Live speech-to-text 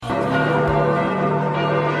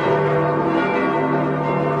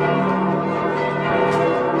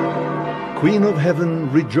Queen of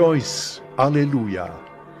heaven, rejoice. Alleluia.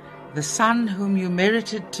 The Son whom you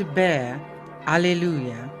merited to bear,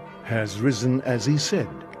 Alleluia. Has risen as he said,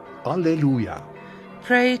 Alleluia.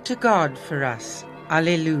 Pray to God for us,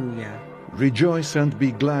 Alleluia. Rejoice and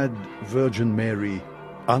be glad, Virgin Mary,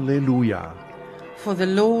 Alleluia. For the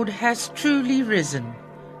Lord has truly risen,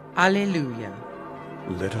 Alleluia.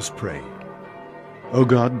 Let us pray. O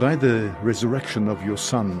God, by the resurrection of your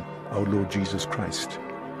Son, our Lord Jesus Christ,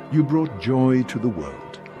 you brought joy to the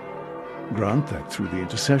world. Grant that through the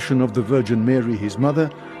intercession of the Virgin Mary, his mother,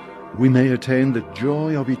 we may attain the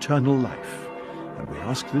joy of eternal life. And we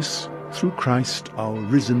ask this through Christ our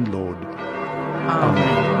risen Lord.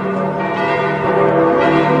 Amen.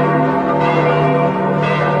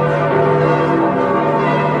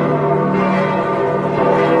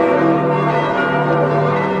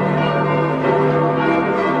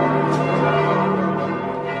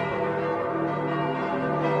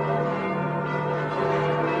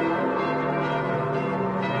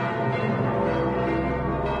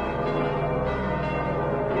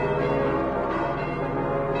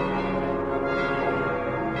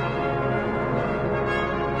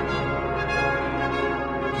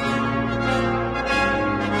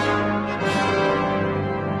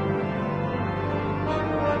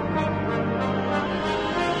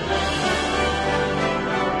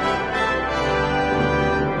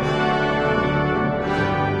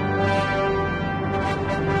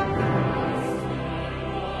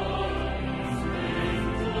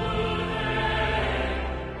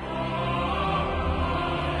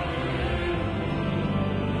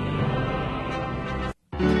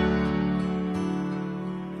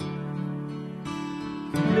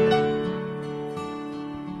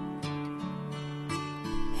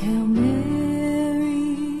 Hail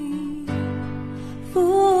Mary,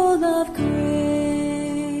 full of grace,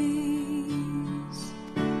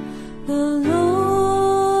 the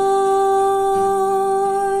Lord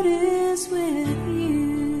is with you.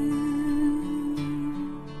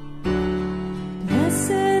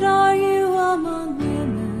 Blessed are you among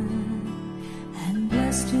women, and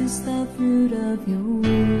blessed is the fruit of your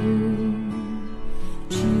womb,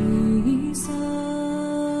 Jesus.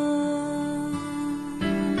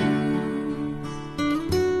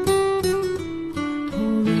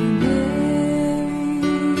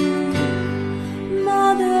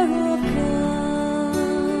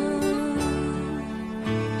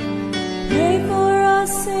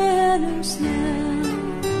 Sinners now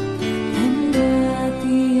and at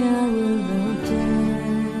the hour of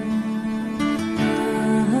death.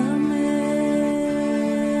 Amen.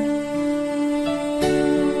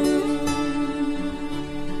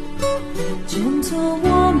 Gentle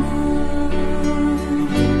woman,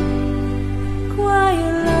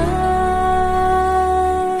 quiet light,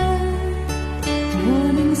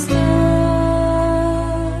 morning star,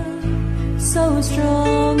 so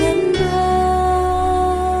strong and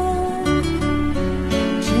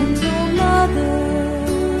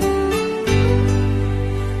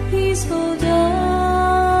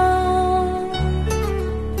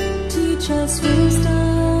us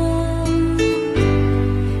wisdom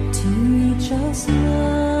to reach us love.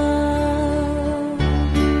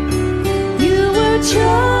 You were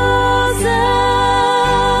chosen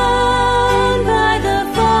by the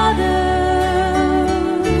Father.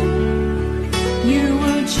 You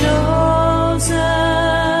were chosen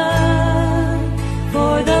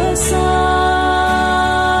for the Son.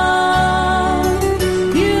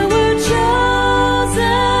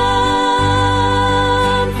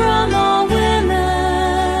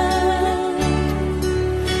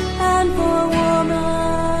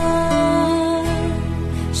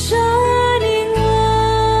 Shining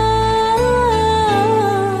one.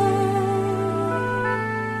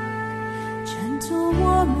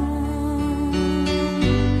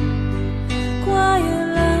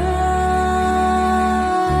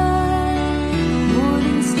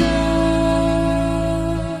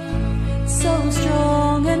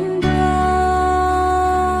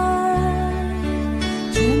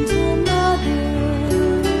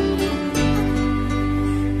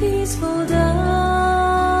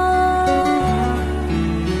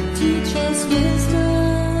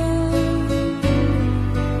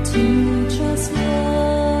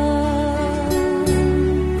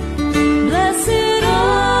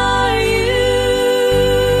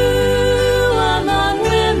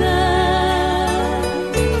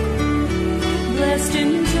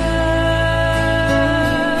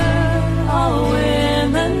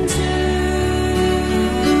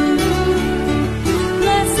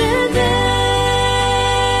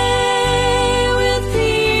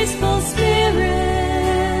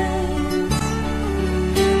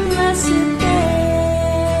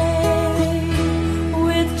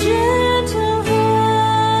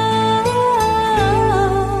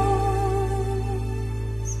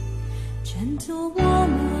 Little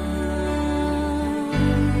woman,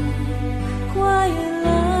 quiet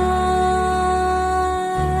light,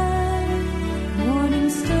 morning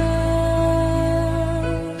star,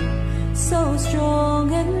 so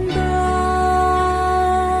strong and bright,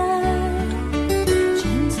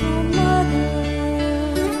 gentle mother,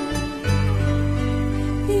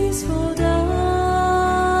 peaceful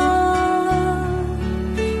dove,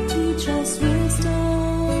 teach us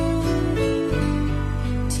wisdom,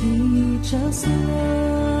 teach us love,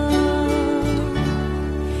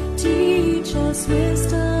 teach us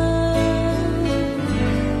wisdom,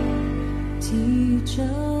 teach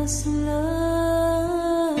us love.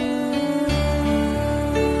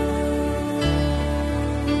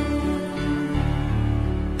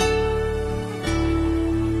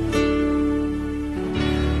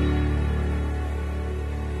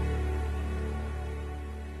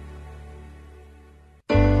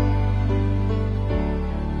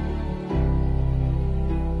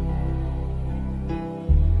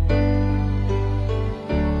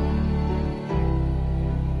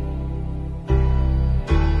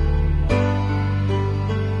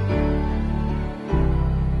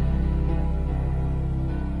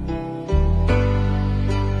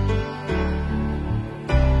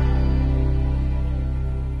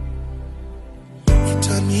 You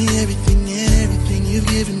taught me everything you've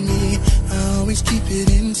given me. I always keep it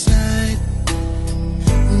inside.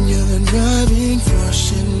 You're the driving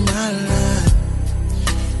force in my life.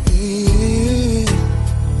 Yeah.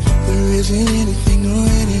 There isn't anything or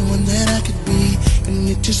anyone that I could be, and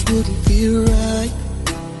it just wouldn't feel right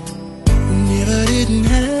if I didn't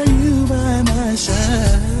have you by my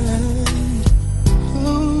side.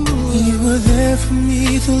 You were there for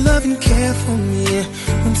me to love and care for me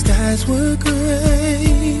when skies were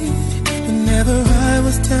gray. Whenever I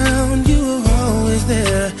was down, you were always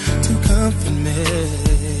there to comfort me.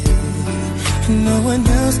 And no one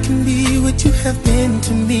else can be what you have been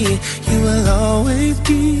to me. You will always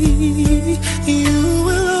be, you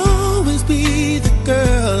will always be the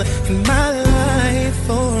girl in my life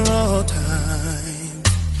for all time.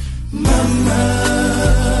 Mama,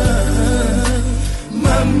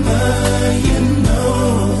 Mama, you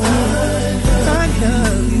know I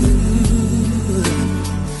love you.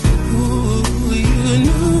 Ooh, you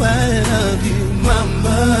know I love you,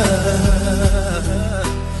 Mama.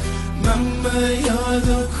 Mama, you're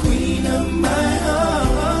the queen of my heart.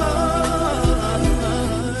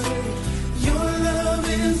 Your love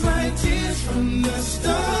is like tears from the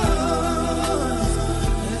stars.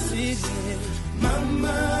 Yes, it is. Mama,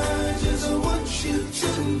 I just want you to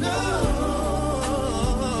know,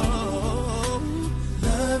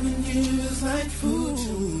 loving you is like food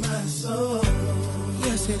to my soul.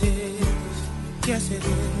 Yes, it is. Yes, it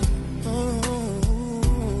is.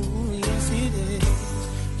 Oh, yes, it is.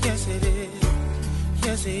 Yes, it is.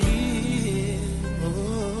 Yes, it is.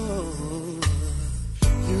 Oh,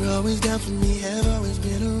 you're always down for me, have always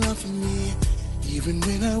been around for me, even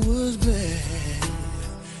when I was bad.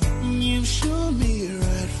 You showed me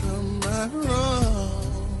right from my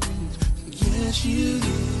wrongs. Yes, you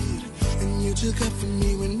did. And you took up for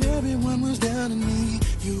me when everyone was down on me.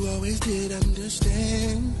 You always did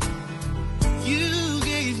understand. You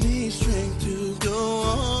gave me strength to go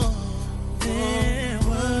on. There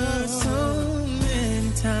were so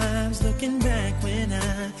many times looking back when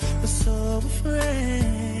I was so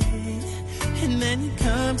afraid, and then you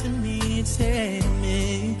come to me and say to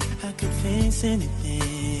me I could face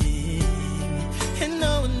anything, and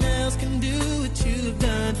no one else can do what you've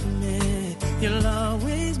done for me. You'll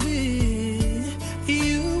always be,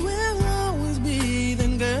 you will always be the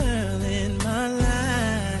girl in my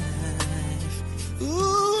life.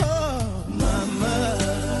 Ooh, oh, Mama,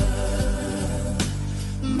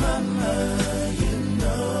 Mama, you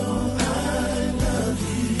know I love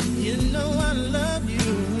you. You know I love you.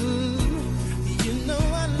 You know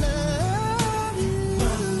I love you.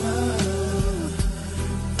 Mama,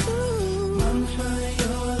 ooh, Mama,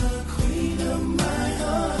 you're the queen of my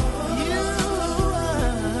heart. You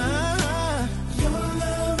are.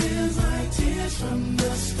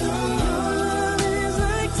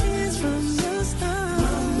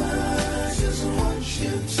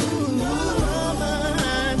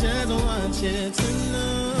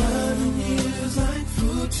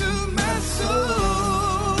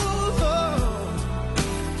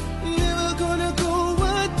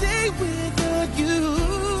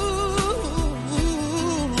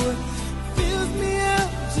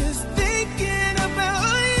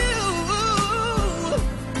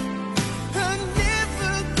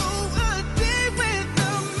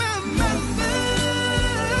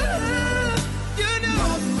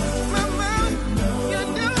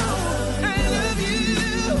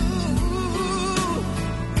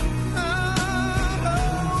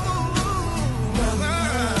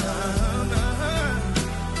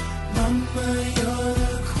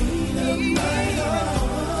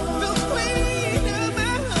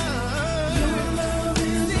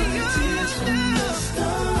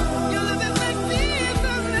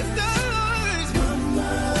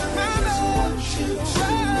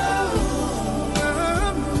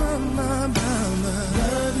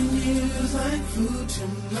 to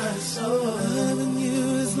my soul. Loving you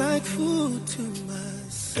is like food to my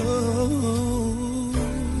soul.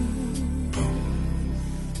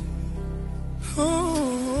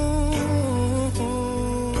 Oh,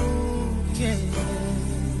 yeah.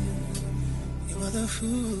 You are the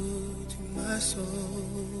food to my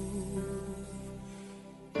soul.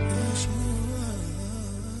 Yes, you are.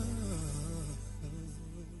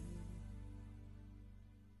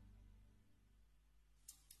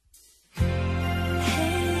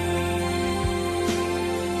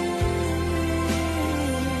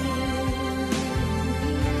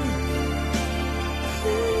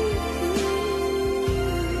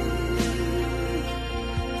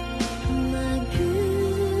 My beautiful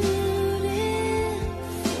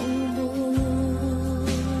boy,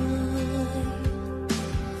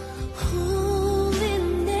 holiness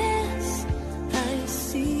I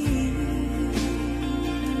see,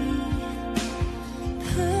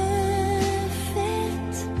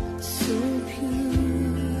 perfect, so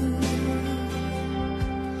pure.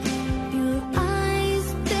 Your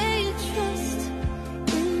eyes, they trust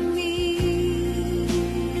in me.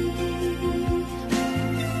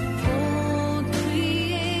 All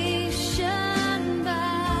creation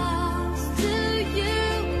bows to you.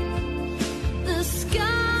 The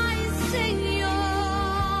skies sing your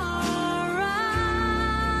eyes,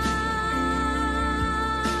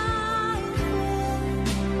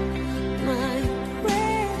 my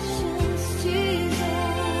precious Jesus.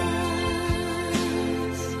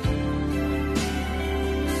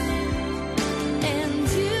 And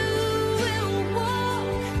you will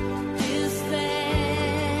walk His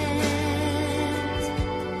path,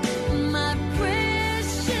 my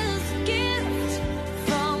precious gift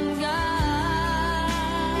from God,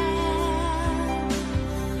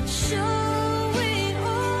 showing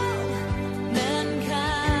all mankind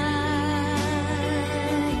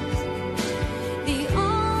the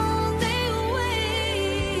only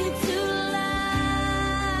way to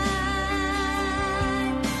life.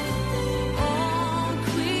 All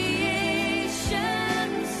creation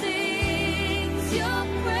sings your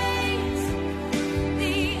praise.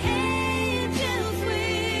 The angels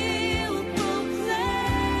will proclaim,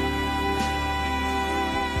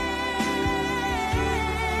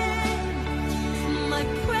 my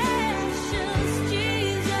precious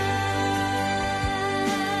Jesus.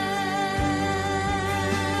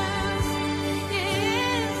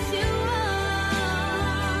 Yes, you are.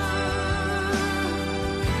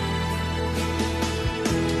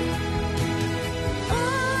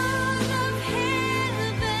 All of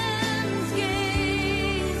heaven's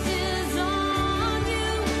gazes on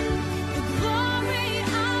you. The glory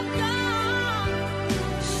of God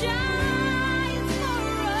shines for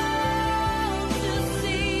all to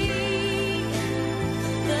see.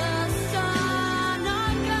 The Son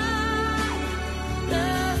of God,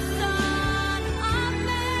 the Son of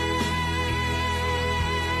Man.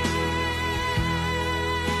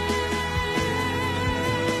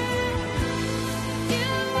 You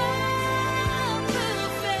are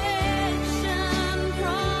perfection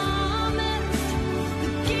promised, the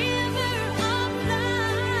giver of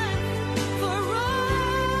life for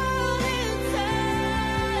all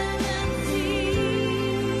eternity.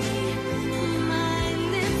 My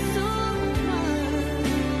little one,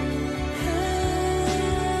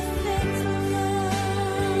 perfect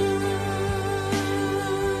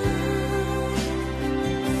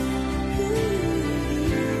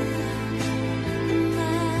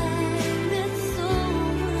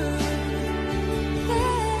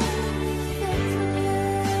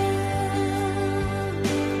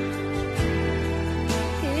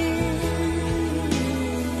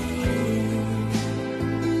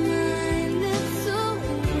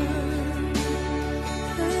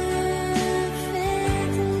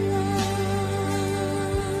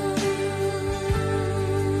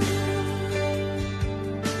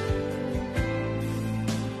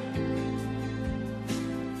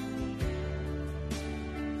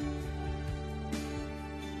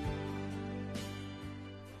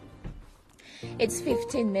It's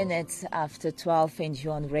 15 minutes after 12 in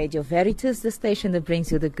Juan Radio Veritas, the station that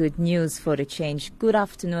brings you the good news for a change. Good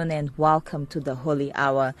afternoon and welcome to the Holy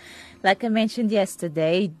Hour. Like I mentioned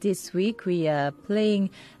yesterday, this week we are playing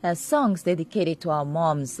songs dedicated to our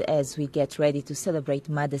moms as we get ready to celebrate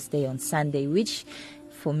Mother's Day on Sunday, which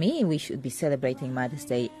for me, we should be celebrating Mother's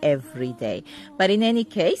Day every day. But in any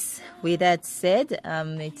case, with that said,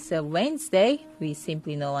 it's a Wednesday. We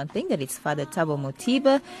simply know one thing, that it's Father Thabo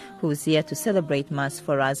Motiba who's here to celebrate Mass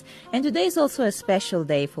for us. And today is also a special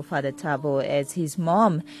day for Father Thabo, as his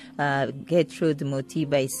mom, Gertrude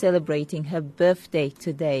Motiba, is celebrating her birthday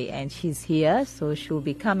today. And she's here, so she'll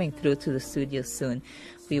be coming through to the studio soon.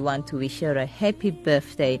 We want to wish her a happy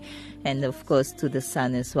birthday, and of course to the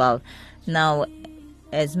son as well. Now,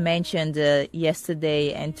 as mentioned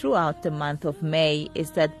yesterday and throughout the month of May,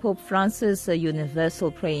 is that Pope Francis'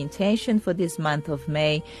 universal prayer intention for this month of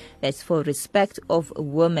May is for respect of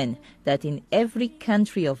women, that in every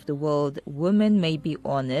country of the world, women may be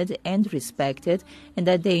honored and respected, and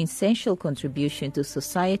that their essential contribution to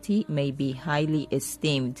society may be highly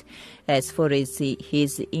esteemed. As for his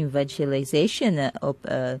evangelization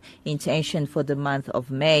intention for the month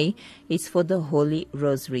of May, it's for the Holy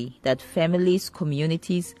Rosary, that families,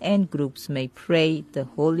 communities, and groups may pray the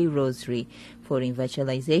Holy Rosary for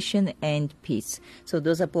evangelization and peace. So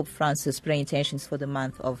those are Pope Francis' prayer intentions for the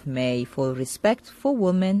month of May, for respect for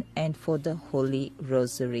women and for the Holy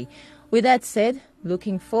Rosary. With that said,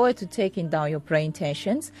 looking forward to taking down your prayer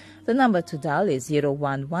intentions. The number to dial is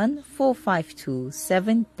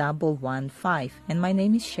 011-452-7115. And my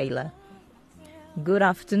name is Shayla. Good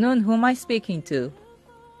afternoon. Who am I speaking to?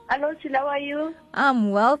 Hello, Sheila, how are you?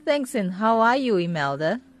 I'm well, thanks. And how are you,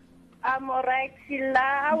 Imelda? I'm all right, Sheila.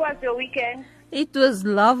 How was your weekend? It was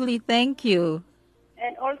lovely, thank you.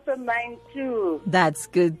 And also mine, too. That's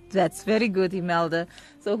good. That's very good, Imelda.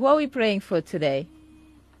 So who are we praying for today?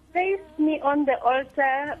 Place me on the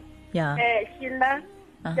altar, Yeah. Sheila.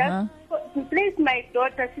 Uh-huh. Just place my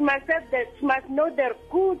daughter. She must know the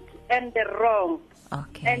good and the wrong.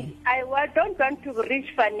 Okay. And I don't want to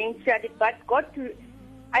reach financially, but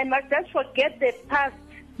I must just forget the past.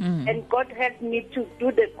 And God help me to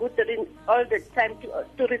do the good all the time,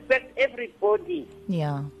 to respect everybody.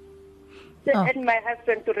 Yeah. Oh. And my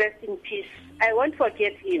husband to rest in peace. I won't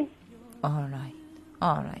forget him. All right.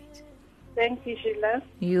 All right. Thank you, Sheila.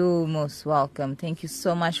 You're most welcome. Thank you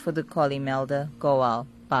so much for the call, Imelda. Go well.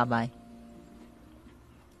 Bye-bye.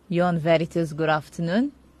 Yon Veritas, good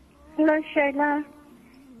afternoon. Hello, Sheila.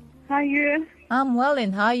 How are you? I'm well,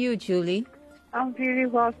 and how are you, Julie? I'm very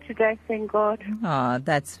well today, thank God. Oh,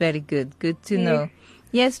 that's very good. Good to know.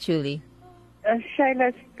 Yes, Julie.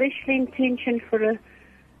 Sheila, special intention for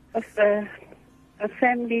a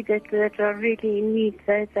family that are really in need.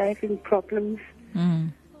 They're having problems.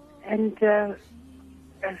 And for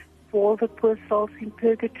all the poor souls in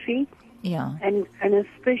purgatory. Yeah. And a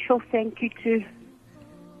special thank you to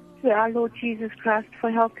our Lord Jesus Christ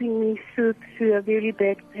for helping me through a very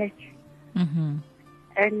bad patch.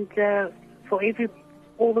 And for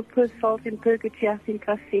all the poor souls in purgatory, I think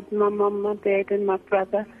I said my mom, my dad, and my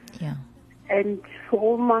brother. Yeah. And for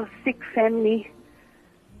all my sick family,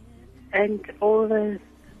 and all the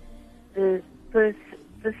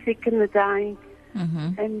sick and the dying,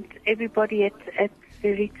 and everybody at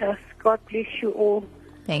Veritas. God bless you all.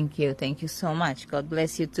 Thank you. Thank you so much. God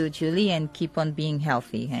bless you too, Julie, and keep on being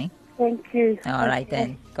healthy, hey? Thank you. All right,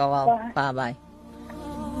 then. Go well. Bye-bye.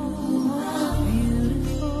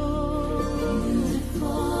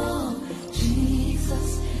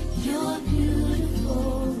 Jesus, you're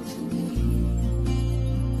beautiful to me.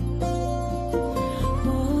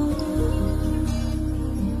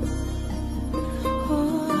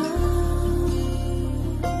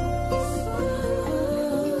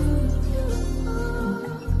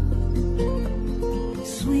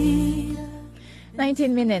 Sweet.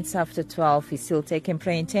 19 minutes after 12, we still taking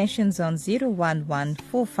prayer intentions on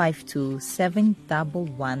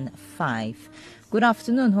 011-452-7115. Good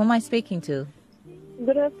afternoon. Who am I speaking to?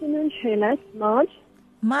 Good afternoon, Sheila. It's Marge.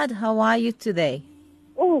 Mad, how are you today?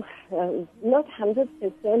 Oh, not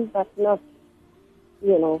 100%, but not,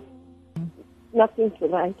 nothing to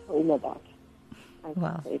write home about. I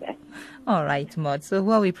can say that. All right, Maud. So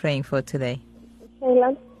who are we praying for today?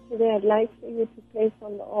 Sheila, today I'd like for you to place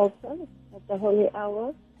on the altar at the Holy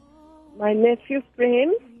Hour my nephew,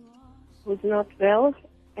 Prem, who's not well,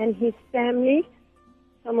 and his family.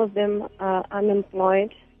 Some of them are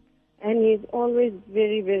unemployed, and he's always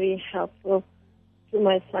very, very helpful to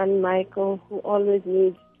my son, Michael, who always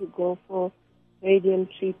needs to go for radiant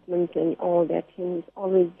treatment and all that. He's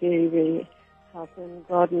always very, very helpful, and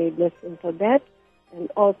God may bless him for that, and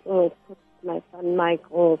also put my son,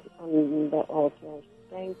 Michael, on the altar.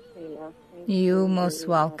 Thanks, Taylor. You most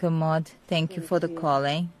welcome, Maud. Thank you for the call,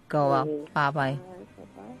 eh? Go well. Bye-bye.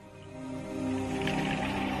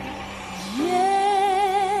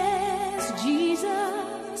 Yes,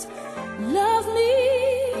 Jesus, love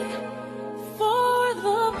me for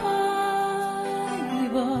the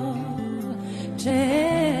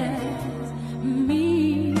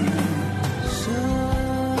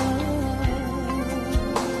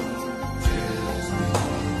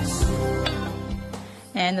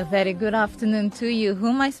And a very good afternoon to you. Who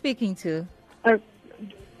am I speaking to?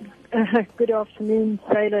 Good afternoon,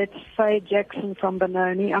 Sailor. It's Faye Jackson from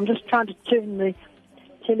Benoni. I'm just trying to turn the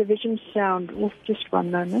television sound off. Just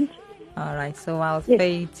one moment. All right, so while Yes.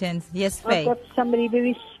 Faye turns... Yes, Faye. I've got somebody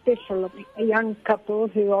very special, a young couple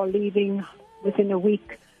who are leaving within a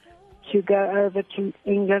week to go over to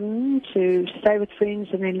England to stay with friends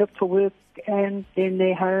and then look for work and then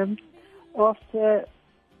they're home. After,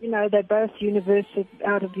 they're both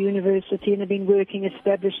out of university and have been working,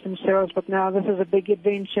 established themselves, but now this is a big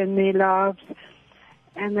adventure in their lives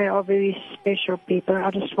and they are very special people. I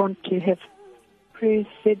just want to have prayers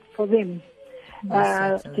said for them.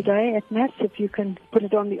 Yes, certainly. Today at Mass, if you can put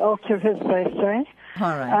it on the altar, as they say.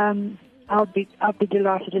 All right. I'll be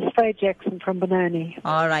delighted. It's Faye Jackson from Benoni.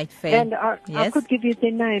 All right, Faye. And I Yes? could give you their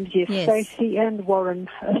names, yes. Yes. Stacey and Warren,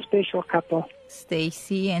 a special couple.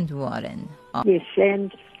 Stacey and Warren. Oh, Yes,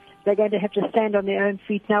 and they're going to have to stand on their own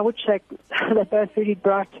feet now, which they're both really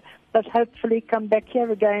bright, but hopefully come back here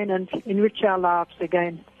again and enrich our lives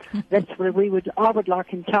again. That's what I would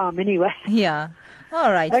like in time anyway. yeah.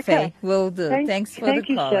 All right, Okay. Faye. Will do. Thanks for thank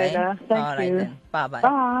the you, call. Shayla. Thank All right, you. then. Bye-bye.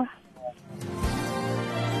 Bye.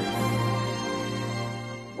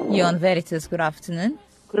 Yon Veritas, good afternoon.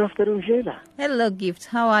 Good afternoon, Sheila. Hello, Gift.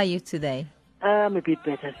 How are you today? I'm a bit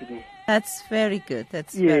better today. That's very good.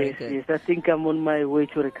 That's very Yes, good. yes. I think I'm on my way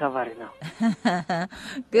to recovery now.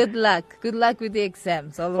 Good luck. Good luck with the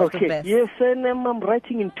exams. All of the Okay. best. Yes, and I'm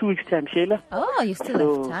writing in 2 weeks' time, Sheila. Oh, you still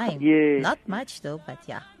So, have time. yes. Not much, though, but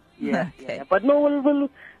yeah. Yeah, Okay. yeah. But no,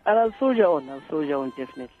 I'll soldier on.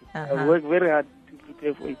 Definitely. Uh-huh. I'll work very hard to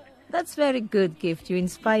prepare for it. That's very good, Gift. You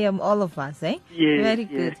inspire all of us, eh? Yes, Very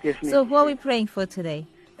yes, good. definitely. So who are we praying for today?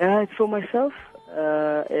 It's for myself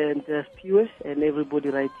and viewers and everybody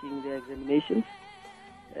writing their examinations.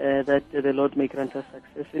 That the Lord may grant us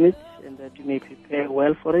success in it and that we may prepare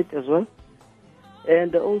well for it as well.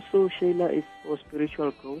 And also, Sheila, is for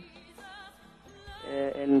spiritual growth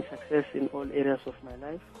and success in all areas of my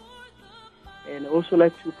life. And also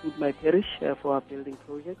like to put my parish for our building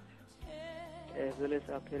project, as well as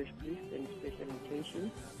our parish priest and special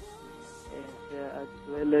intentions, and as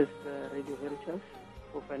well as Radio Veritas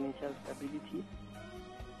for financial stability.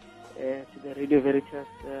 To the Radio Veritas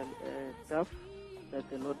staff, that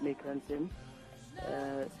the Lord may grant them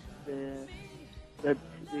that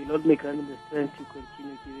the Lord may grant them the strength to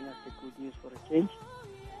continue giving us the good news for a change,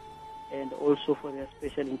 and also for their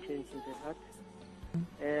special intentions at heart.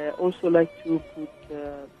 Also like to put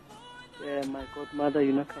my godmother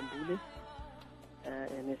Yuna Kambule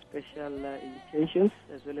and her special intentions,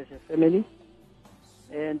 as well as her family,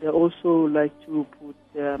 and also like to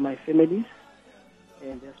put my families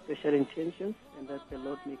and their special intentions, and that the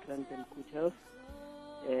Lord may grant them good health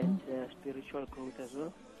and spiritual growth as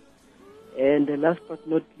well. And last but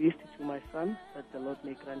not least, to my son, that the Lord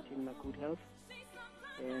may grant him a good health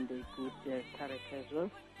and a good character as well.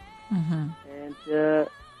 Mm-hmm. And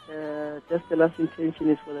just the last intention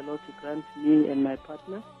is for the Lord to grant me and my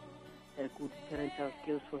partner good parental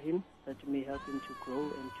skills for him, that may help him to grow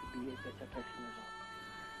and to be a better person as well.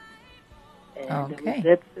 And Okay. with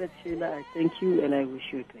that said, Sheila, I thank you and I wish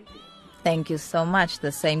you a great day. Thank you so much.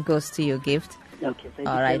 The same goes to you, Gift. Okay, thank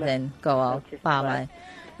All you. right, Sheila. then. Go out. Okay, Bye-bye.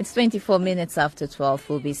 It's 24 minutes after 12.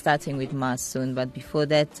 We'll be starting with Mass soon. But before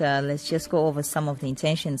that, let's just go over some of the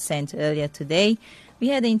intentions sent earlier today. We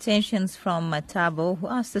had the intentions from Matabo, who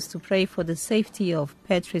asked us to pray for the safety of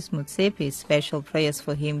Patrice Mutsepi. Special prayers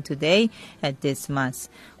for him today at this Mass.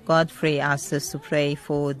 Godfrey asked us to pray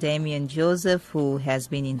for Damien Joseph, who has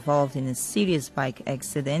been involved in a serious bike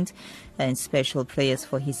accident, and special prayers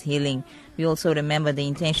for his healing. We also remember the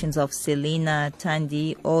intentions of Selena,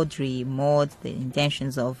 Tandy, Audrey, Maud, the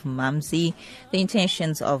intentions of Mamsi, the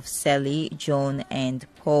intentions of Sally, Joan, and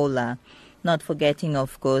Paula. Not forgetting,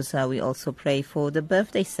 of course, we also pray for the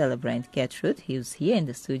birthday celebrant, Gertrude, who's here in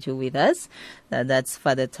the studio with us. That's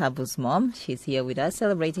Father Tabu's mom. She's here with us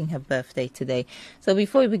celebrating her birthday today. So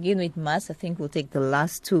before we begin with Mass, I think we'll take the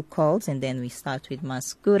last 2 calls and then we start with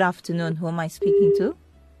Mass. Good afternoon. Who am I speaking to?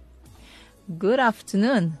 Good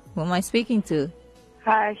afternoon. Who am I speaking to?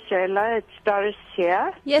 Hi, Sheila. It's Doris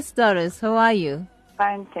here. Yes, Doris. How are you?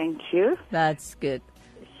 Fine, thank you. That's good.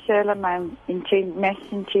 Sheila, my mass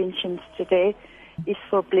intentions today is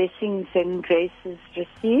for blessings and graces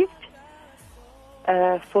received,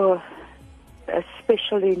 for a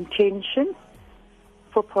special intention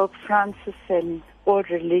for Pope Francis and all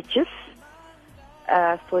religious,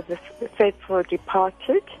 for the faithful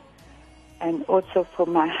departed, and also for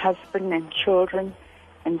my husband and children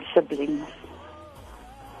and siblings.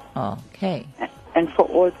 Okay. And for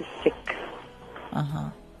all the sick. Uh-huh.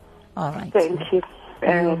 All right. Thank you.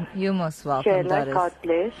 You most welcome, Shayla, Doris. God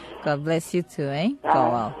bless. God bless you too, eh? Bye. Go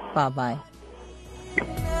well. Bye-bye.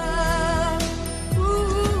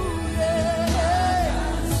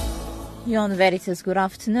 Yon Veritas, good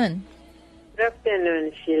afternoon. Good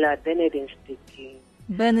afternoon, Sheila. Benedict speaking.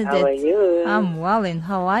 Bernadette. How are you? I'm well, and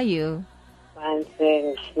how are you? Fine,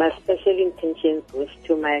 thanks. My special intention goes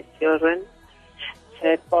to my children,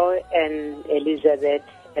 Paul and Elizabeth,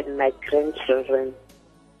 and my grandchildren.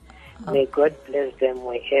 May God bless them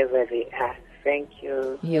wherever they are. Thank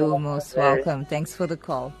you. You're most welcome. Thanks for the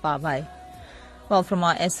call. Bye-bye. Well, from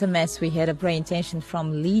our SMS, we had a prayer intention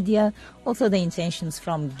from Lydia, also the intentions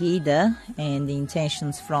from Gida, and the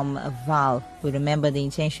intentions from Val. We remember the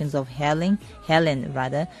intentions of Helen,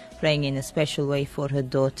 praying in a special way for her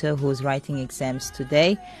daughter who's writing exams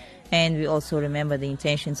today. And we also remember the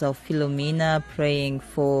intentions of Philomena, praying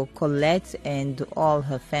for Colette and all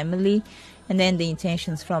her family. And then the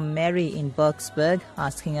intentions from Mary in Boksburg,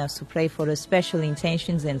 asking us to pray for her special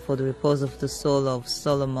intentions and for the repose of the soul of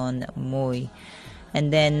Solomon Moy.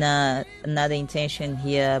 And then another intention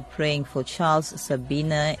here, praying for Charles,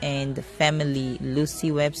 Sabina and family,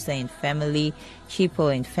 Lucy Webster and family,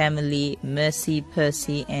 Chipo and family, Mercy,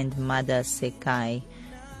 Percy and Mother Sekai.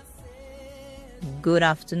 Good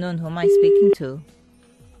afternoon. Who am I speaking to?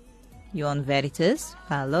 You're on Veritas.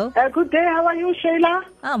 Hello. Good day. How are you, Sheila?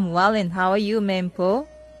 I'm well, and how are you, Mempo?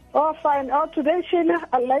 Oh, fine. Oh, today, Sheila,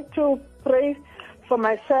 I'd like to pray for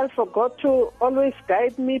myself, for God to always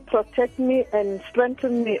guide me, protect me, and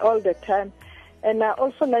strengthen me all the time. And I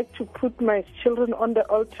also like to put my children on the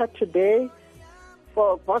altar today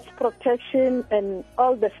for God's protection and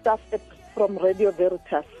all the stuff from Radio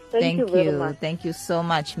Veritas. Thank you very much. Thank you so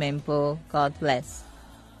much, Mempo. God bless.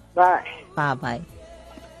 Bye. Bye-bye.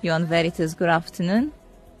 You're on Veritas. Good afternoon.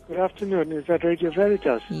 Good afternoon. Is that Radio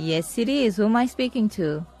Veritas? Yes, it is. Who am I speaking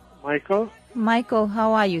to? Michael. Michael,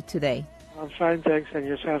 how are you today? I'm fine, thanks. And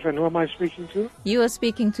yourself? And who am I speaking to? You are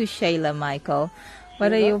speaking to Shayla, Michael.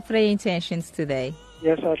 What are your prayer intentions today?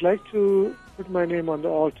 Yes, I'd like to put my name on the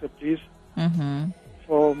altar, please,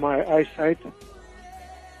 for my eyesight.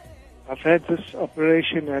 I've had this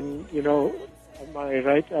operation and, on my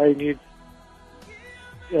right eye needs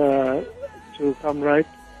to come right.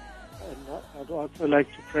 And I'd also like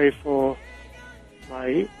to pray for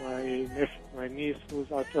my niece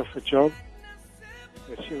who's out of a job,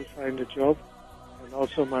 that she'll find a job, and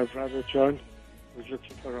also my brother John, who's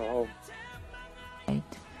looking for a home. Right.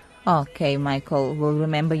 Okay, Michael, we'll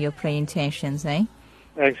remember your prayer intentions, eh?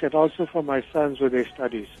 Thanks, and also for my sons with their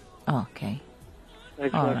studies. Okay.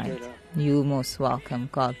 Thanks, all right. Taylor. You're most welcome.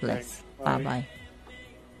 God bless. Bye. Bye-bye.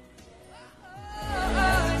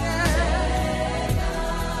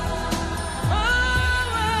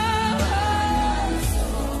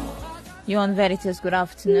 You're on Veritas. Good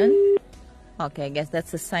afternoon. Okay, I guess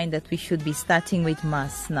that's a sign that we should be starting with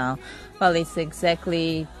Mass now. Well, it's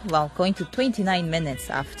exactly, going to 29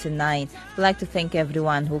 minutes after 9. I'd like to thank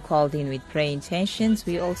everyone who called in with prayer intentions.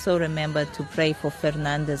 We also remember to pray for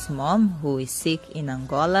Fernanda's mom, who is sick in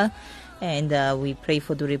Angola. And we pray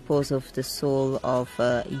for the repose of the soul of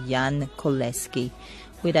Jan Koleski.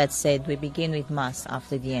 With that said, we begin with Mass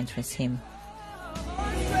after the entrance hymn.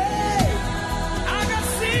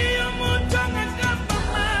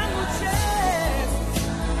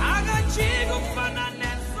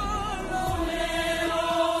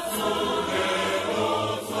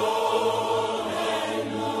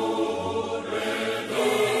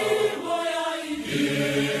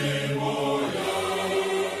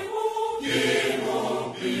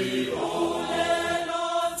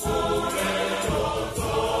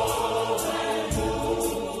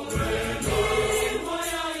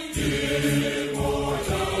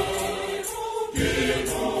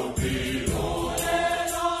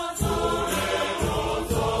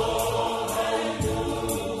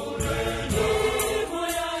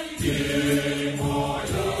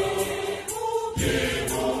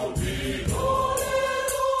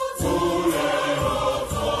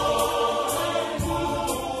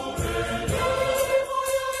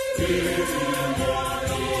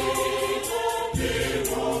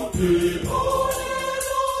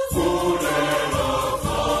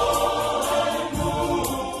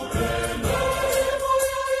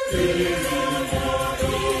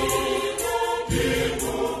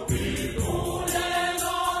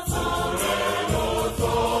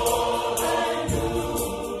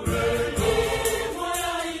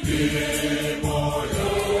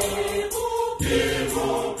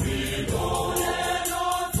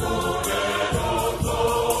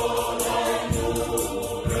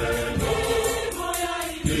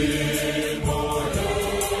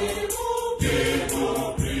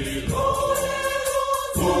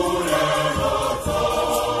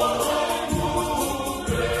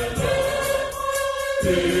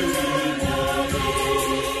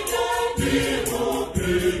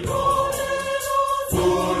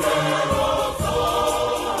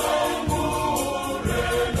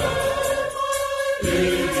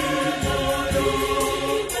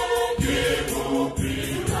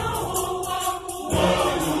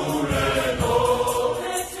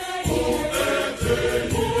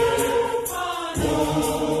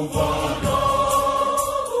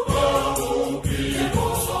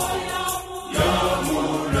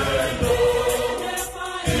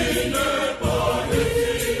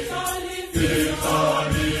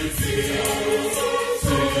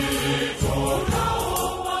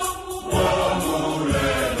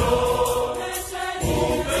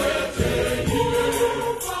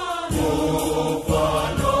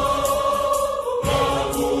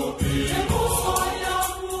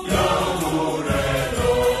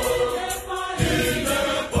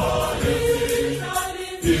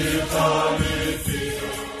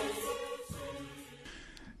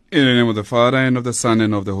 In the name of the Father, and of the Son,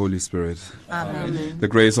 and of the Holy Spirit. Amen. The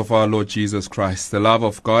grace of our Lord Jesus Christ, the love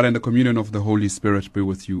of God, and the communion of the Holy Spirit be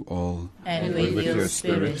with you all. And with your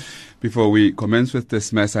spirit. Before we commence with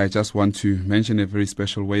this Mass, I just want to mention in a very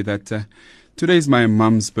special way that today is my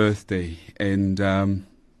mum's birthday, and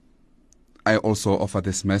I also offer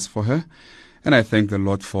this Mass for her, and I thank the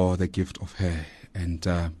Lord for the gift of her. And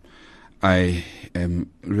I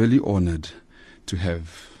am really honored to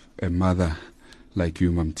have a mother like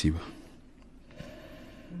you, Mam Tiba.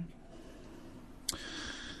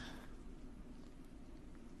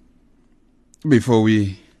 Before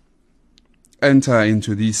we enter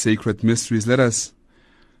into these sacred mysteries, let us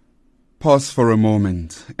pause for a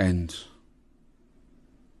moment and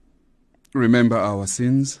remember our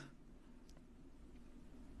sins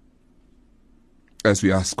as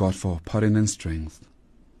we ask God for pardon and strength.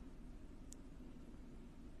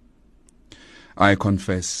 I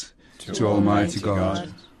confess to Almighty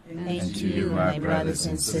God and to you, my brothers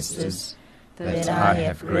and sisters, that I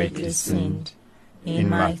have greatly sinned in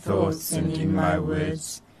my thoughts and in my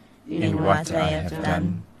words, in what I have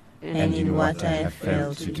done and in what I have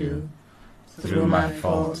failed to do, through my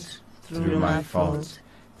fault, through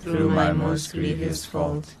my most grievous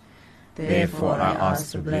fault. Therefore I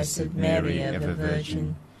ask the Blessed Mary, ever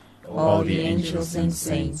Virgin, all the angels and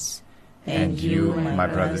saints, and you, my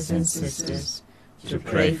brothers and sisters, to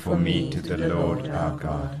pray for me to the Lord our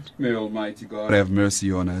God. May Almighty God have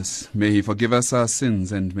mercy on us. May He forgive us our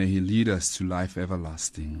sins, and may He lead us to life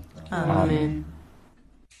everlasting. Amen.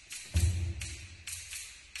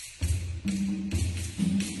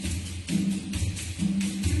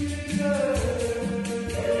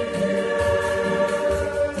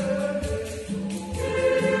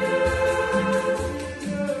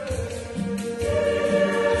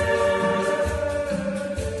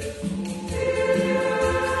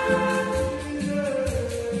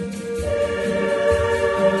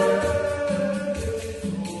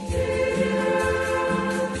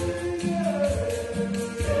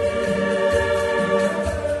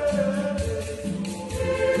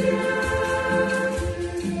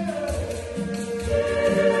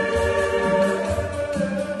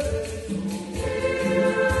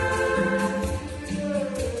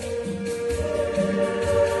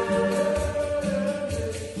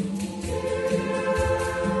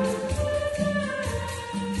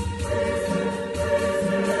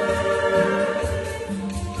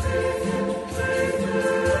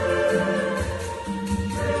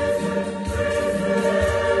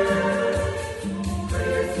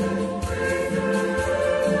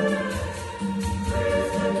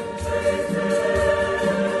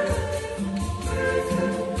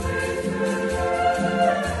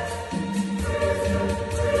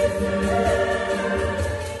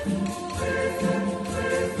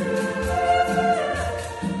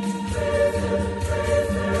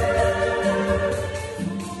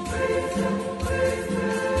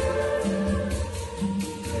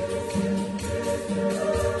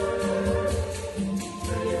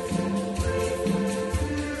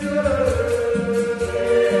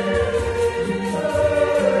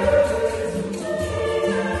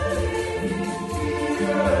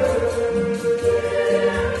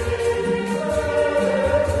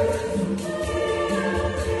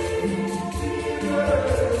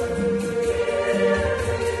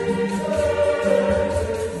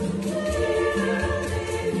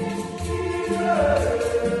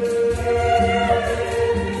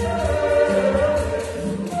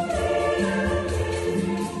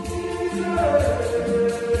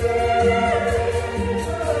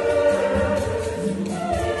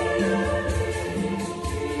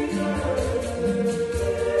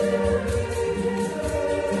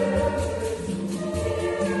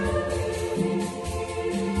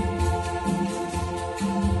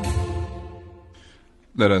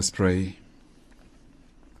 Let us pray.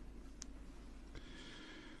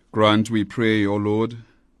 Grant, we pray, O Lord,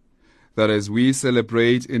 that as we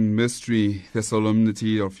celebrate in mystery the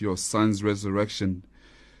solemnity of your Son's resurrection,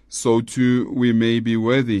 so too we may be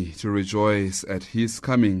worthy to rejoice at his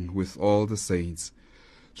coming with all the saints.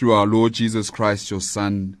 Through our Lord Jesus Christ, your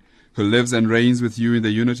Son, who lives and reigns with you in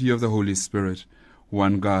the unity of the Holy Spirit,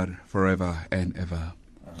 one God, forever and ever.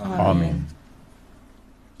 Amen.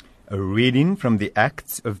 A reading from the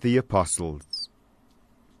Acts of the Apostles.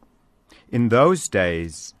 In those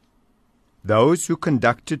days, those who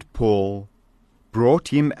conducted Paul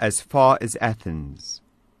brought him as far as Athens,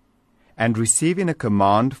 and receiving a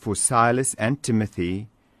command for Silas and Timothy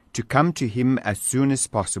to come to him as soon as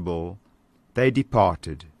possible, they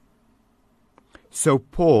departed. So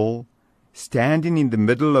Paul, standing in the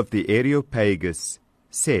middle of the Areopagus,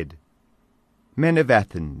 said, men of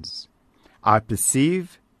Athens, I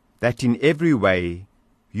perceive that in every way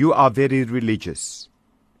you are very religious.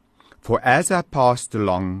 For as I passed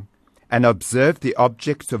along and observed the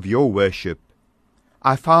objects of your worship,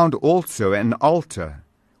 I found also an altar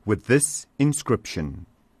with this inscription: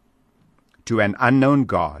 To an unknown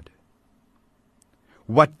God.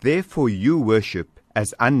 What therefore you worship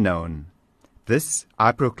as unknown, this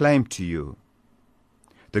I proclaim to you.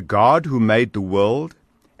 The God who made the world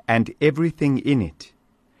and everything in it,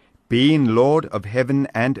 being Lord of heaven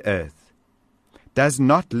and earth, does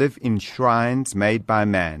not live in shrines made by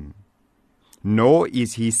man, nor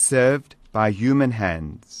is he served by human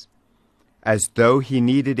hands, as though he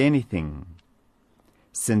needed anything,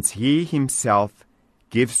 since he himself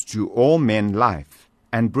gives to all men life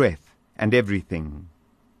and breath and everything.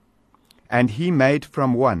 And he made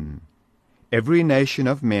from one every nation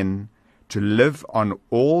of men to live on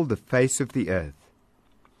all the face of the earth,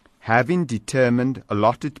 having determined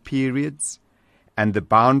allotted periods and the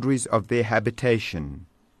boundaries of their habitation,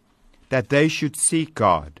 that they should seek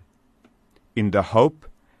God, in the hope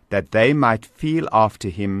that they might feel after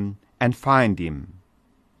him and find him.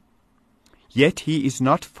 Yet he is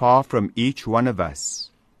not far from each one of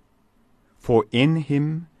us, for in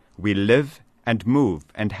him we live and move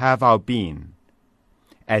and have our being,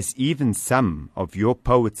 as even some of your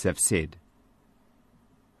poets have said.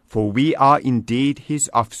 For we are indeed his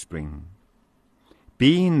offspring.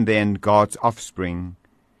 Being then God's offspring,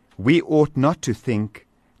 we ought not to think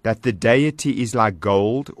that the deity is like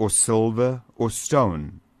gold or silver or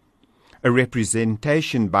stone, a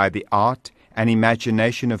representation by the art and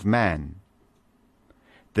imagination of man.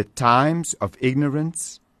 The times of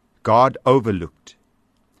ignorance God overlooked,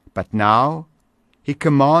 but now he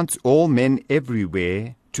commands all men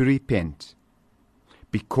everywhere to repent,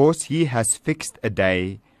 because he has fixed a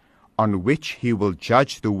day on which he will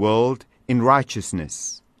judge the world in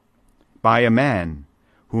righteousness, by a man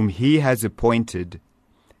whom he has appointed,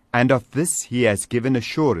 and of this he has given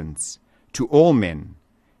assurance to all men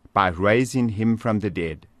by raising him from the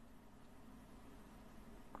dead.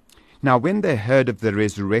 Now when they heard of the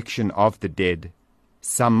resurrection of the dead,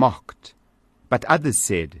 some mocked, but others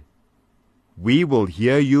said, We will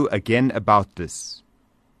hear you again about this.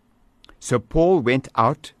 So Paul went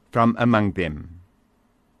out from among them.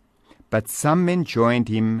 But some men joined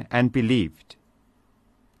him and believed,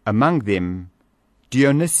 among them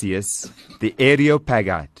Dionysius the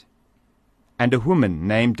Areopagite, and a woman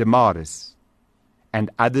named Damaris, and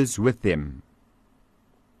others with them.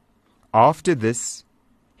 After this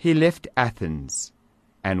he left Athens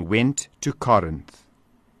and went to Corinth.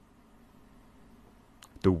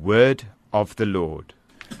 The word of the Lord.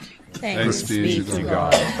 Thanks be to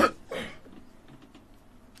God.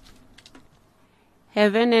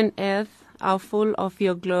 Heaven and earth are full of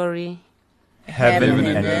your glory. Heaven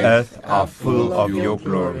and earth are full of your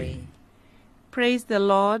glory. Praise the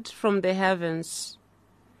Lord from the heavens.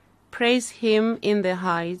 Praise him in the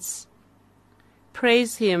heights.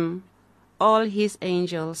 Praise him, all his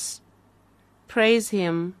angels. Praise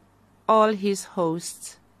him, all his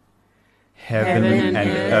hosts. Heaven and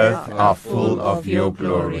earth are full of your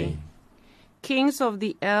glory. Kings of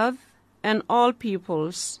the earth and all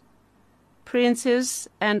peoples, princes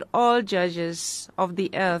and all judges of the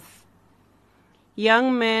earth,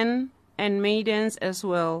 young men and maidens as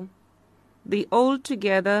well, the old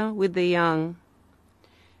together with the young.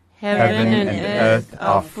 Heaven and earth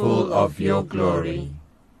are full of your glory.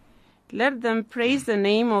 Let them praise the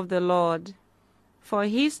name of the Lord, for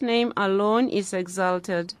his name alone is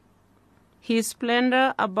exalted, his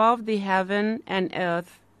splendor above the heaven and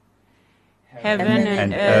earth. Heaven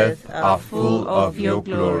and earth are full of your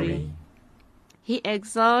glory. He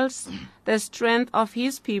exalts the strength of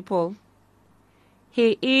his people.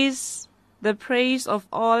 He is the praise of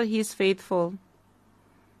all his faithful,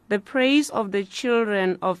 the praise of the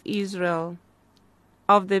children of Israel,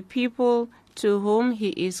 of the people to whom he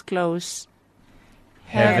is close.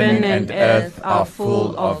 Heaven and earth are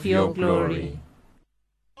full of your glory.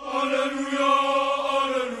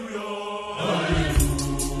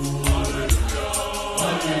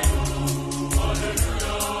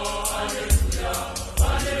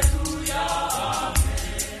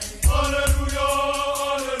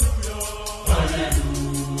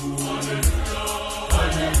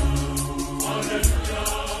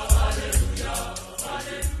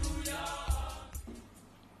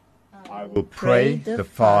 I will pray the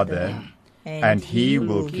Father, and he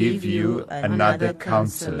will give you another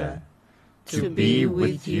counselor, to be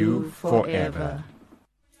with you forever.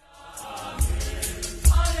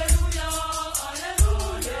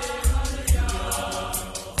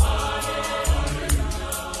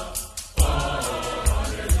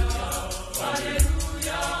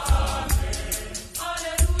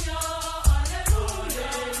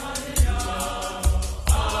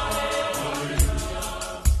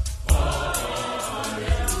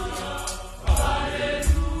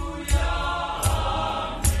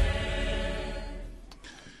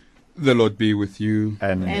 The Lord be with you.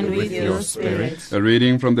 And with your spirit. A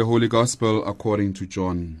reading from the Holy Gospel according to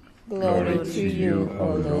John. Glory to you,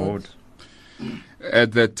 O Lord.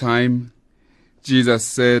 At that time, Jesus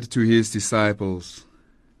said to his disciples,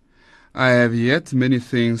 I have yet many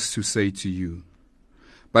things to say to you,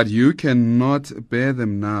 but you cannot bear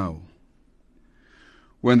them now.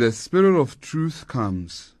 When the Spirit of truth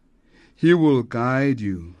comes, he will guide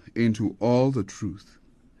you into all the truth.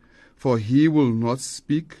 For he will not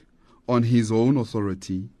speak on his own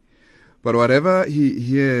authority, but whatever he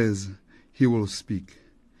hears, he will speak,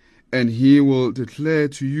 and he will declare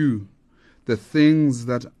to you the things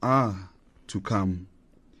that are to come.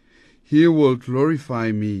 He will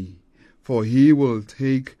glorify me, for he will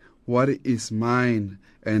take what is mine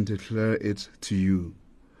and declare it to you.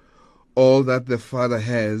 All that the Father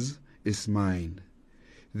has is mine.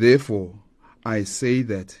 Therefore, I say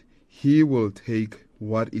that he will take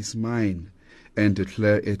what is mine and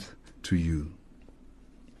declare it to you.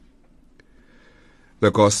 The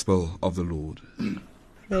Gospel of the Lord.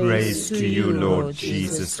 Praise to you, Lord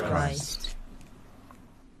Jesus Christ.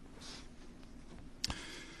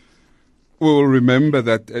 We will remember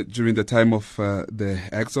that during the time of the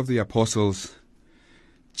Acts of the Apostles,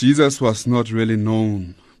 Jesus was not really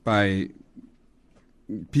known by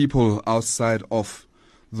people outside of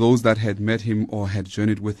those that had met him or had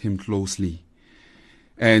journeyed with him closely.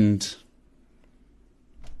 And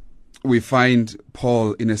we find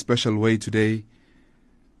Paul in a special way today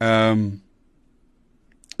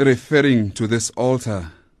referring to this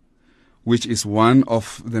altar, which is one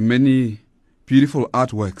of the many beautiful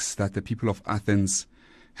artworks that the people of Athens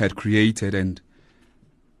had created. And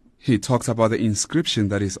he talks about the inscription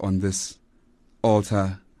that is on this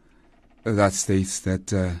altar that states that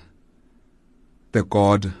the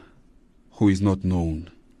God who is not known.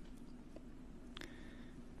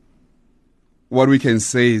 What we can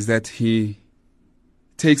say is that he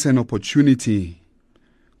takes an opportunity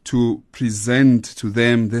to present to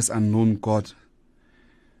them this unknown God,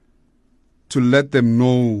 to let them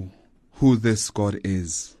know who this God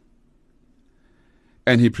is.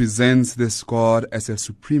 And he presents this God as a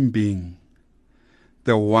supreme being,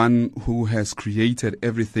 the one who has created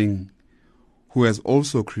everything, who has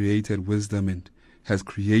also created wisdom and has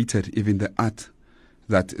created even the art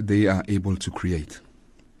that they are able to create.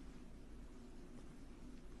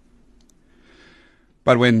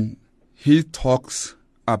 But when he talks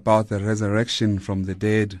about the resurrection from the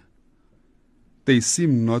dead, they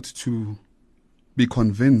seem not to be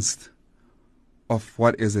convinced of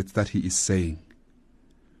what is it that he is saying.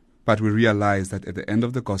 But we realize that at the end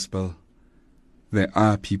of the gospel, there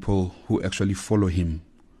are people who actually follow him,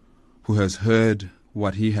 who has heard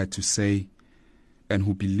what he had to say and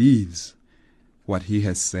who believes what he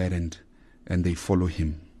has said, and they follow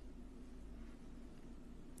him.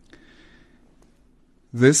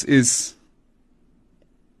 This is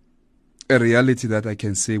a reality that I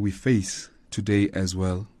can say we face today as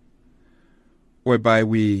well, whereby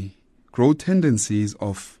we grow tendencies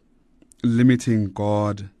of limiting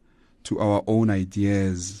God to our own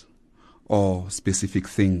ideas or specific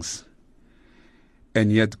things.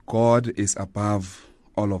 And yet God is above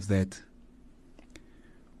all of that.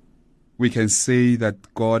 We can say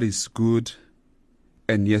that God is good,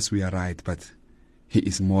 and yes, we are right, but he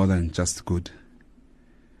is more than just good.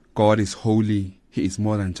 God is holy, he is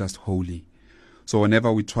more than just holy. So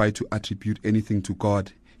whenever we try to attribute anything to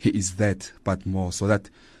God, he is that, but more. So that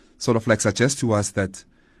sort of like suggests to us that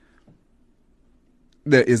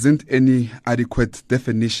there isn't any adequate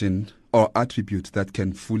definition or attribute that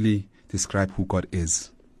can fully describe who God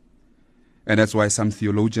is. And that's why some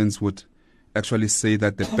theologians would actually say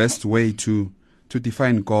that the best way to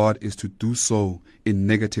define God is to do so in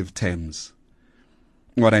negative terms.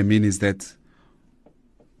 What I mean is that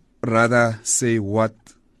rather say what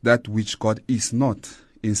that which God is not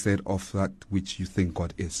instead of that which you think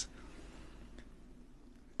God is.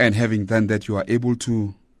 And having done that, you are able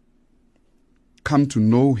to come to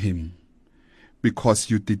know him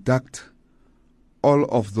because you deduct all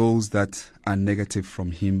of those that are negative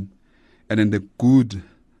from him, and then the good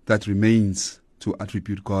that remains to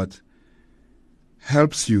attribute God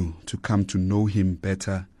helps you to come to know him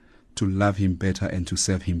better, to love him better, and to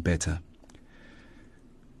serve him better.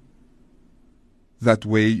 That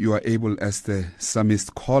way you are able, as the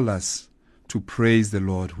psalmist calls us, to praise the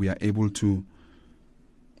Lord. We are able to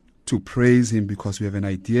praise him because we have an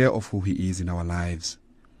idea of who he is in our lives.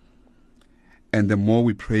 And the more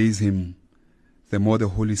we praise him, the more the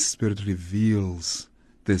Holy Spirit reveals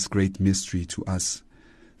this great mystery to us.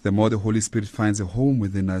 The more the Holy Spirit finds a home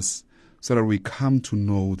within us, so that we come to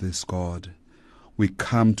know this God. We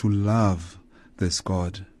come to love this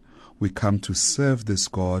God. we come to serve this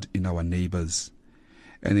God in our neighbors.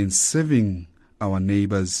 And in serving our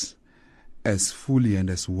neighbors as fully and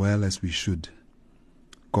as well as we should,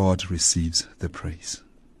 God receives the praise.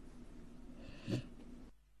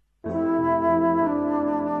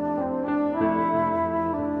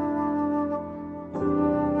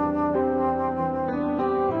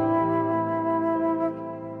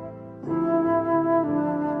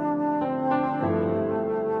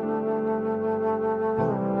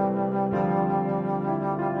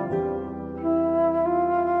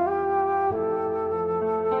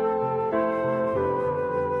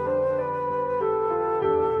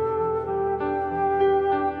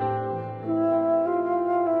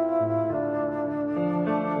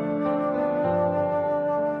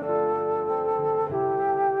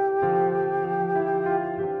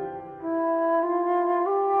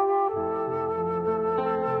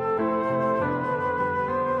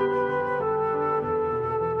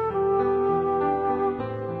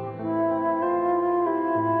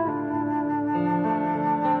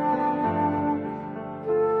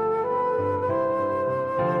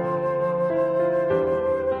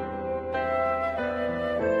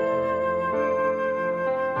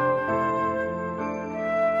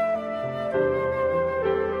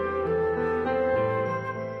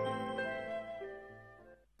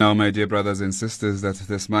 Now, my dear brothers and sisters, that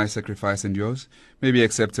this my sacrifice and yours may be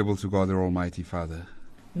acceptable to God, the Almighty Father.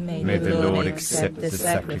 May the Lord accept the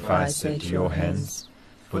sacrifice at your hands,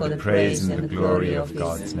 for the praise and the glory of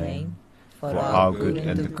God's name, for our good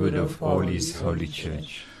and the good of all His holy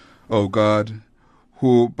church. O God,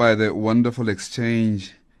 who by the wonderful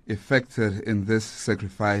exchange effected in this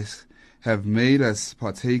sacrifice have made us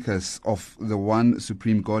partakers of the one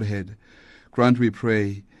supreme Godhead, grant, we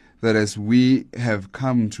pray, that as we have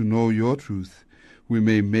come to know your truth, we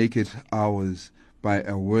may make it ours by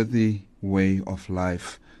a worthy way of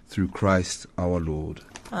life through Christ our Lord.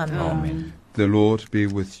 Amen. The Lord be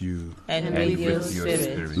with you. And with your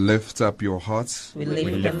spirit. Lift up your hearts. We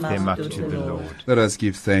lift them up to the Lord. Let us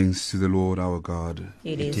give thanks to the Lord our God.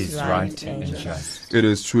 It is right and just. It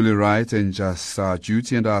is truly right and just, our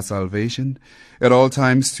duty and our salvation, at all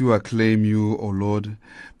times to acclaim you, O Lord,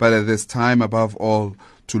 but at this time above all,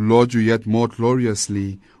 to laud you yet more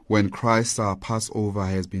gloriously when Christ our Passover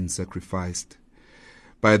has been sacrificed.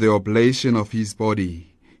 By the oblation of his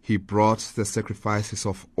body, he brought the sacrifices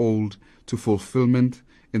of old to fulfillment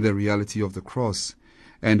in the reality of the cross,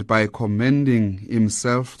 and by commending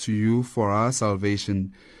himself to you for our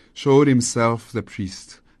salvation, showed himself the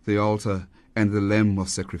priest, the altar, and the lamb of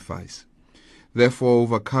sacrifice. Therefore,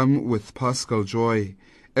 overcome with paschal joy,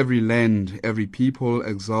 every land, every people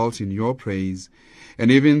exalt in your praise, and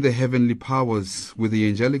even the heavenly powers with the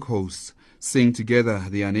angelic hosts sing together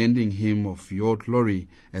the unending hymn of your glory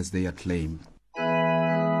as they acclaim.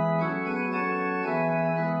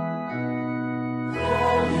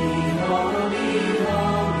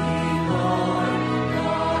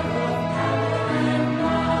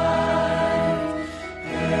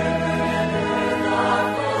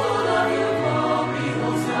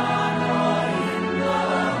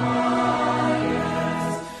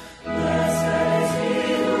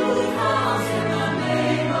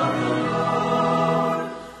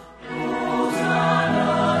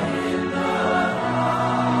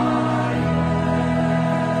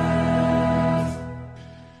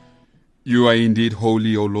 You are indeed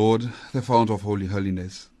holy, O Lord, the fount of holy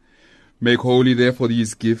holiness. Make holy, therefore,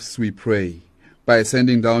 these gifts, we pray, by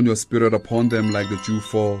sending down your Spirit upon them like the dew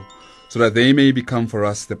fall, so that they may become for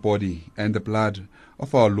us the body and the blood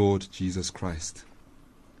of our Lord Jesus Christ.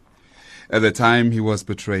 At the time he was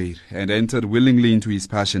betrayed and entered willingly into his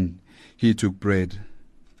passion, he took bread,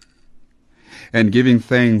 and giving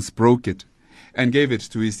thanks, broke it, and gave it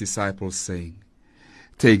to his disciples, saying,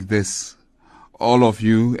 "Take this, all of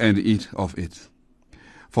you, and eat of it.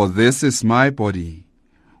 For this is my body,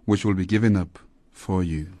 which will be given up for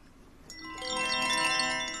you."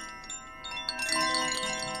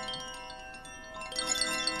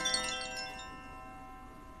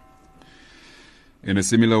 In a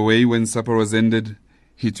similar way, when supper was ended,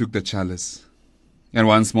 he took the chalice, and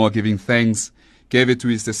once more giving thanks, gave it to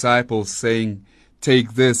his disciples, saying,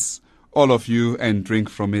 "Take this, all of you, and drink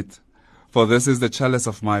from it. For this is the chalice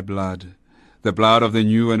of my blood, the blood of the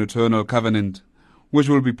new and eternal covenant, which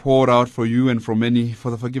will be poured out for you and for many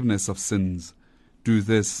for the forgiveness of sins. Do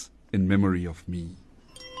this in memory of me."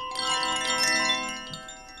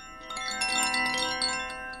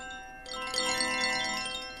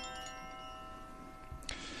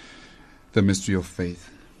 The mystery of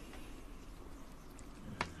faith.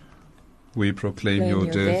 We proclaim your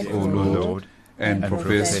death, O Lord, and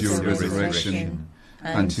profess your resurrection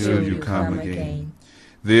until you come again.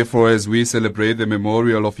 Therefore, as we celebrate the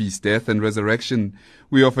memorial of his death and resurrection,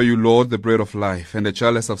 we offer you, Lord, the bread of life and the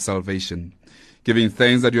chalice of salvation, giving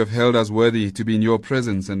thanks that you have held us worthy to be in your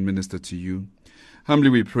presence and minister to you. Humbly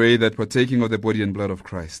we pray that, partaking of the body and blood of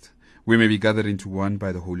Christ, we may be gathered into one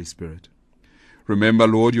by the Holy Spirit. Remember,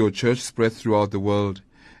 Lord, your church spread throughout the world,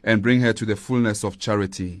 and bring her to the fullness of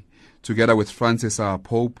charity, together with Francis our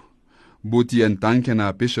Pope, Buti and Duncan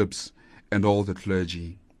our bishops, and all the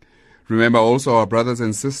clergy. Remember also our brothers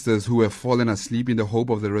and sisters who have fallen asleep in the hope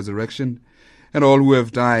of the resurrection, and all who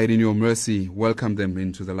have died. In your mercy, welcome them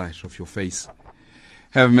into the light of your face.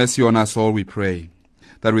 Have mercy on us all, we pray,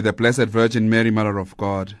 that with the Blessed Virgin Mary, Mother of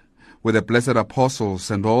God, with the blessed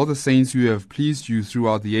apostles and all the saints who have pleased you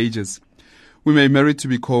throughout the ages, we may merit to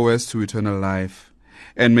be co-heirs to eternal life,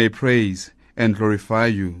 and may praise and glorify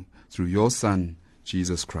you through your Son,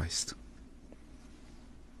 Jesus Christ.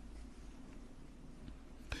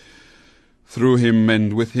 Through him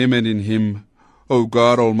and with him and in him, O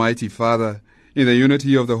God, Almighty Father, in the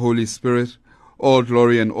unity of the Holy Spirit, all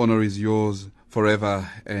glory and honor is yours forever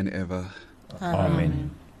and ever.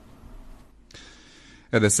 Amen.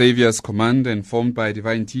 At the Saviour's command and formed by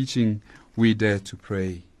divine teaching, we dare to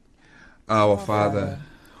pray. Our Father,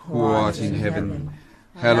 who art in heaven,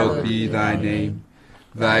 hallowed be thy name.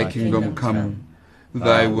 Thy kingdom come,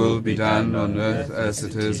 thy will be done on earth as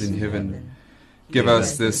it is in heaven. Give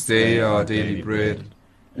us this day our daily bread,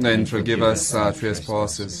 and forgive us our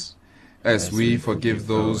trespasses, as we forgive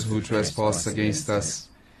those who trespass against us.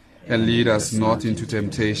 And lead us not into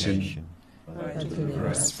temptation, but deliver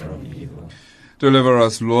us from evil. Deliver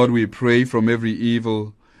us, Lord, we pray, from every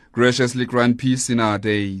evil. Graciously grant peace in our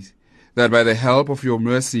days, that by the help of your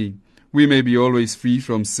mercy we may be always free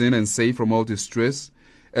from sin and safe from all distress,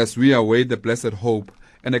 as we await the blessed hope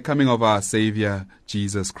and the coming of our Saviour,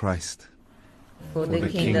 Jesus Christ. For the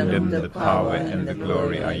kingdom, the power, and the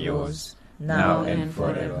glory are yours, now and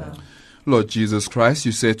forever. Lord Jesus Christ,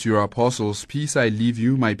 you said to your apostles, "Peace I leave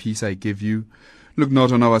you, my peace I give you." Look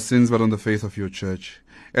not on our sins, but on the faith of your church,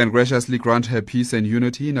 and graciously grant her peace and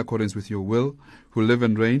unity in accordance with your will, who live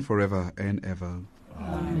and reign forever and ever.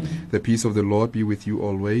 Amen. The peace of the Lord be with you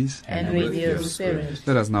always. And with your spirit.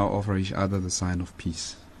 Let us now offer each other the sign of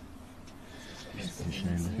peace.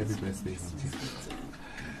 Happy birthday.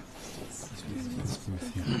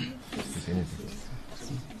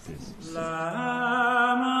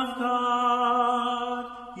 Lamb of God,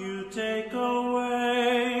 you take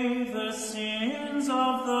away the sins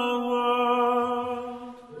of the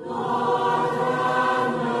world. Lord,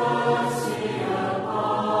 have mercy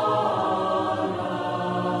upon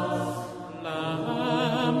us.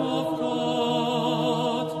 Lamb of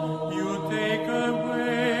God, you take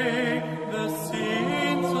away the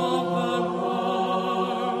sins of the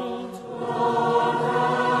world. Lord,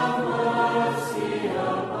 have mercy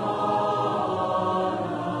upon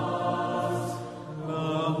us.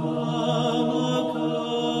 Lamb of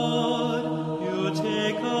God, you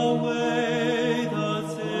take away the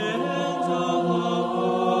sins of the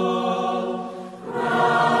world.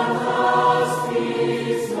 Grant us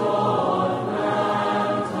peace, Lord,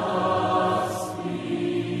 grant us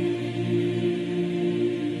peace.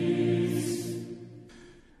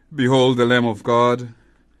 Behold the Lamb of God.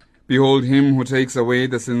 Behold him who takes away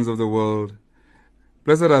the sins of the world.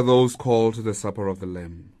 Blessed are those called to the supper of the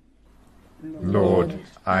Lamb. Lord,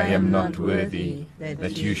 I am not worthy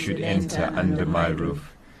that you should enter under my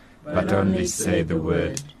roof, but only say the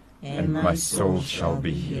word, and my soul shall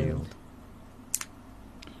be healed.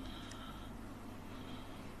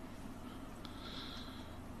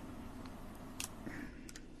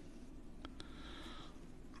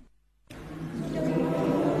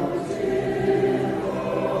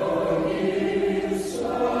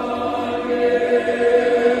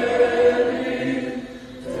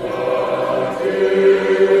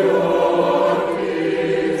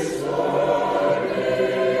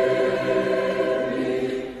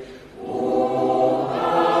 Oh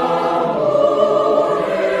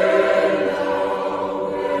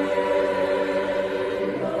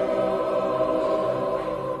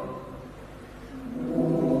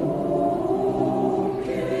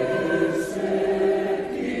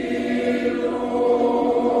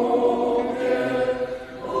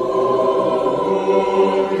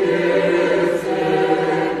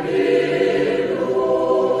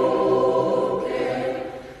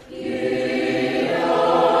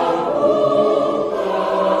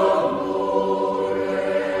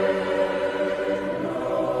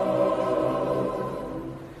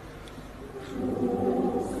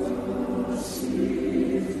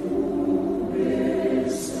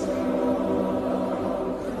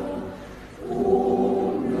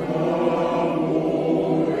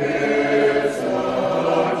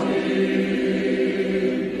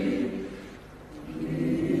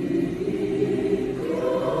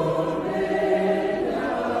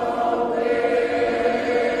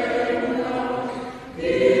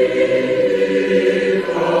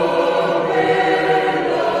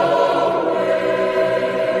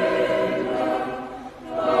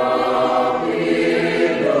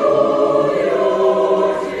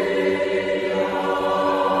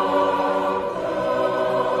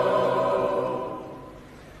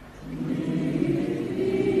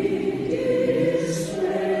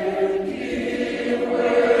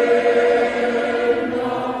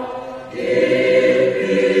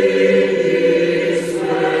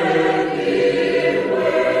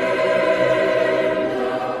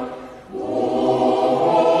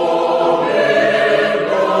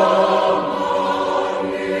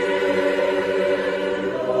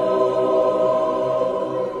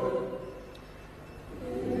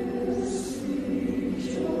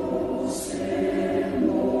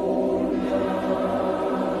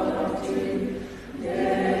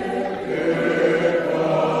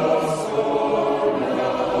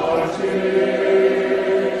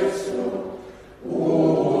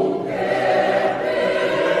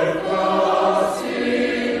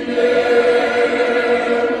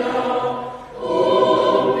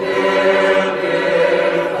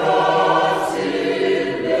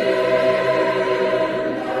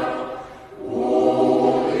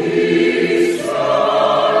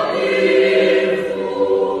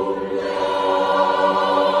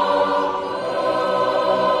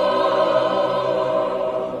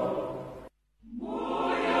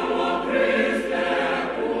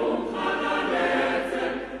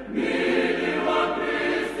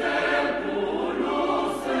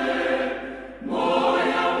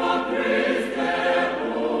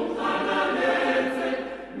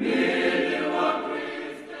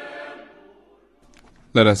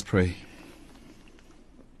Let us pray.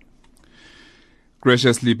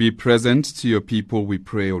 Graciously be present to your people, we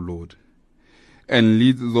pray, O Lord, and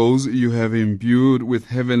lead those you have imbued with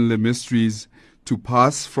heavenly mysteries to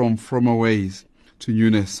pass from former ways to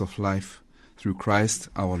newness of life, through Christ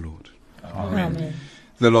our Lord. Amen.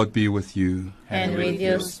 The Lord be with you. And with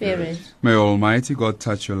your spirit. May Almighty God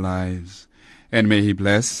touch your lives, and may He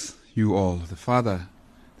bless you all, the Father,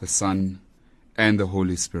 the Son, and the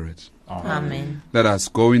Holy Spirit. Amen. Let us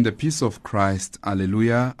go in the peace of Christ.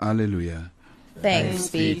 Alleluia, alleluia. Thanks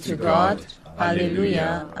be to God.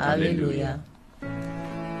 Alleluia, alleluia.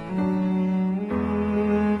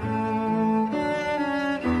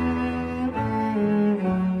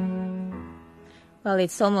 Well,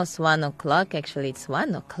 it's almost 1 o'clock. Actually, it's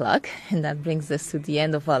 1 o'clock. And that brings us to the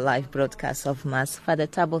end of our live broadcast of Mass. Father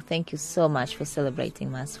Tabo, thank you so much for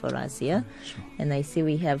celebrating Mass for us here. Sure. And I see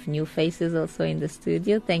we have new faces also in the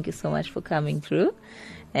studio. Thank you so much for coming through.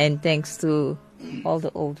 And thanks to all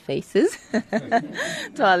the old faces.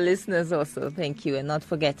 To our listeners also, thank you. And not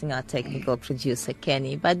forgetting our technical producer,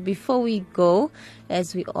 Kenny. But before we go,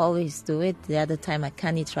 as we always do it, the other time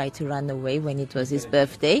Akani tried to run away when it was his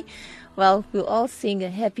birthday. Well, we'll all sing a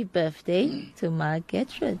happy birthday to Mark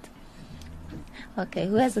Gertrude. Okay,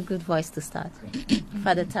 who has a good voice to start?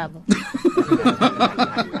 Father Tabo.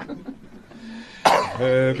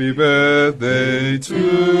 Happy birthday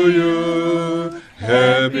to you.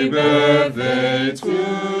 Happy birthday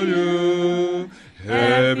to you.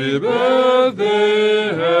 Happy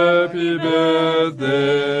birthday, happy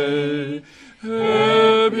birthday.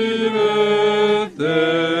 Happy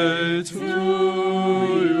birthday to you.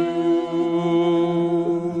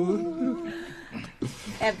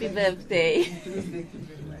 Happy birthday.